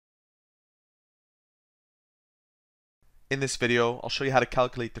In this video, I'll show you how to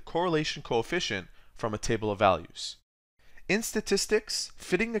calculate the correlation coefficient from a table of values. In statistics,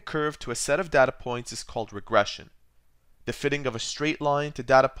 fitting a curve to a set of data points is called regression. The fitting of a straight line to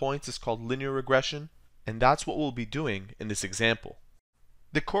data points is called linear regression, and that's what we'll be doing in this example.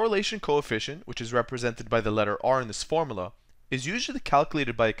 The correlation coefficient, which is represented by the letter R in this formula, is usually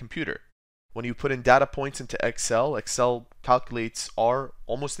calculated by a computer. When you put in data points into Excel, Excel calculates R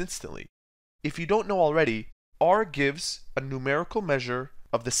almost instantly. If you don't know already, R gives a numerical measure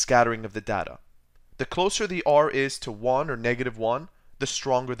of the scattering of the data. The closer the R is to 1 or -1, the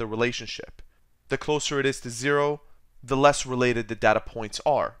stronger the relationship. The closer it is to 0, the less related the data points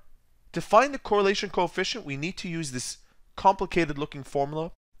are. To find the correlation coefficient, we need to use this complicated looking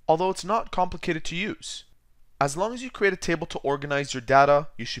formula, although it's not complicated to use. As long as you create a table to organize your data,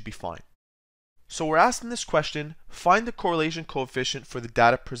 you should be fine. So we're asked in this question, find the correlation coefficient for the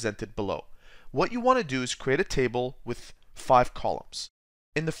data presented below. What you want to do is create a table with 5 columns.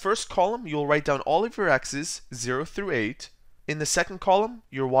 In the first column, you'll write down all of your x's, 0 through 8. In the second column,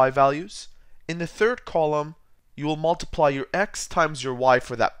 your y values. In the third column, you will multiply your x times your y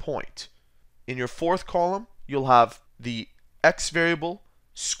for that point. In your fourth column, you'll have the x variable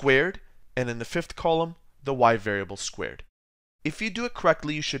squared, and in the fifth column, the y variable squared. If you do it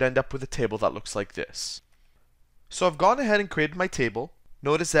correctly, you should end up with a table that looks like this. So I've gone ahead and created my table.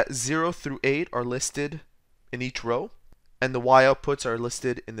 Notice that 0 through 8 are listed in each row, and the y outputs are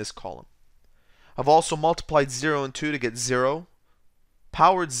listed in this column. I've also multiplied 0 and 2 to get 0,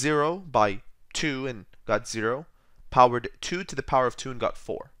 powered 0 by 2 and got 0, powered 2 to the power of 2 and got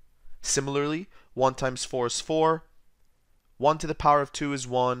 4. Similarly, 1 times 4 is 4, 1 to the power of 2 is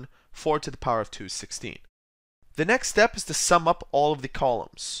 1, 4 to the power of 2 is 16. The next step is to sum up all of the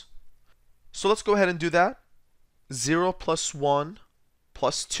columns. So let's go ahead and do that. 0 plus 1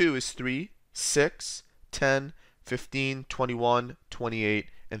 plus 2 is 3, 6, 10, 15, 21,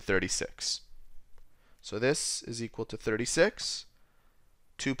 28, and 36. So this is equal to 36.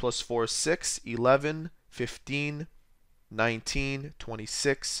 2 plus 4 is 6, 11, 15, 19,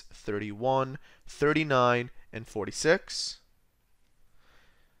 26, 31, 39, and 46.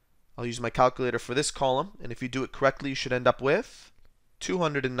 I'll use my calculator for this column, and if you do it correctly, you should end up with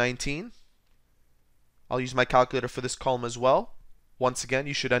 219. I'll use my calculator for this column as well. Once again,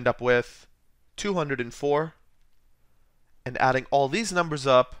 you should end up with 204. And adding all these numbers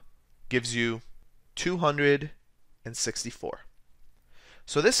up gives you 264.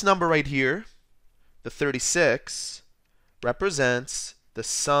 So this number right here, the 36, represents the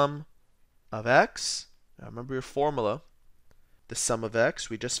sum of x. Now remember your formula. The sum of x,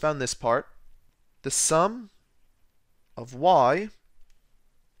 we just found this part. The sum of y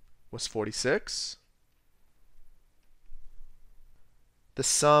was 46. The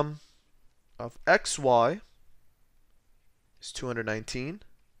sum of xy is 219.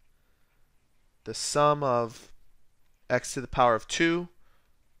 The sum of x to the power of 2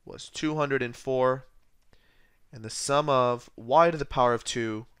 was 204. And the sum of y to the power of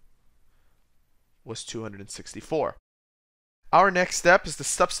 2 was 264. Our next step is to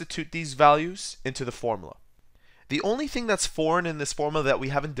substitute these values into the formula. The only thing that's foreign in this formula that we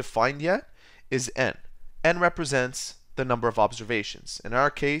haven't defined yet is n. N represents the number of observations. In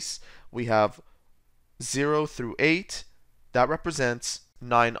our case, we have 0 through 8. That represents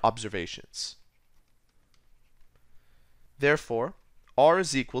 9 observations. Therefore, R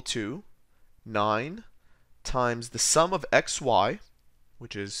is equal to 9 times the sum of xy,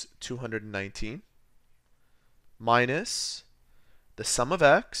 which is 219, minus the sum of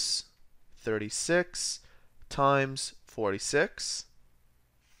x, 36, times 46,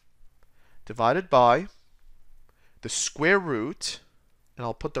 divided by the square root, and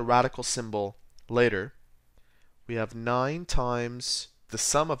I'll put the radical symbol later. We have 9 times the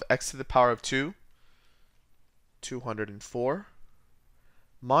sum of x to the power of 2, 204,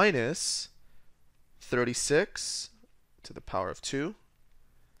 minus 36 to the power of 2.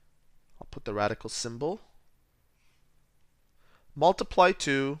 I'll put the radical symbol. Multiply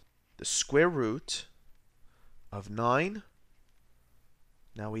to the square root of 9.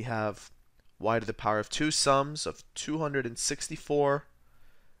 Now we have y to the power of 2 sums of 264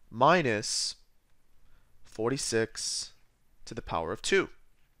 minus 46 to the power of 2.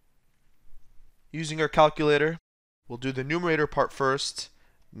 Using our calculator, we'll do the numerator part first.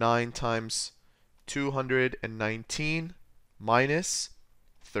 9 times 219 minus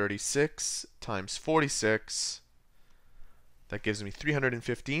 36 times 46. That gives me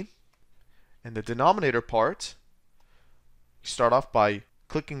 315. And the denominator part, you start off by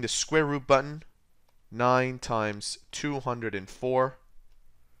clicking the square root button. 9 times 204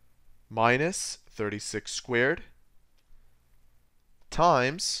 minus 36 squared.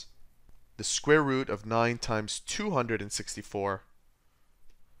 times the square root of 9 times 264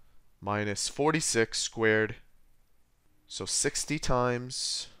 minus 46 squared. So 60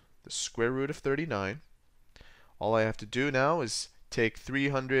 times the square root of 39. All I have to do now is take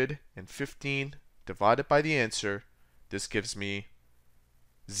 315 divided by the answer. This gives me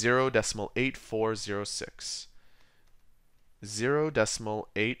 0.8406.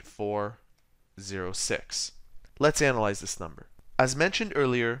 0.8406. Let's analyze this number. As mentioned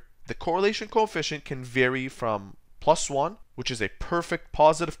earlier, the correlation coefficient can vary from +1, which is a perfect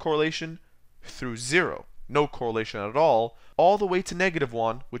positive correlation, through 0, no correlation at all the way to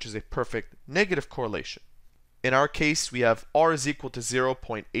 -1, which is a perfect negative correlation. In our case, we have r is equal to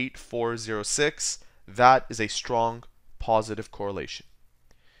 0.8406. That is a strong positive correlation.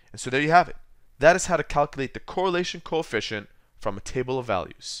 And so there you have it. That is how to calculate the correlation coefficient from a table of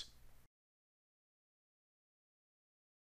values.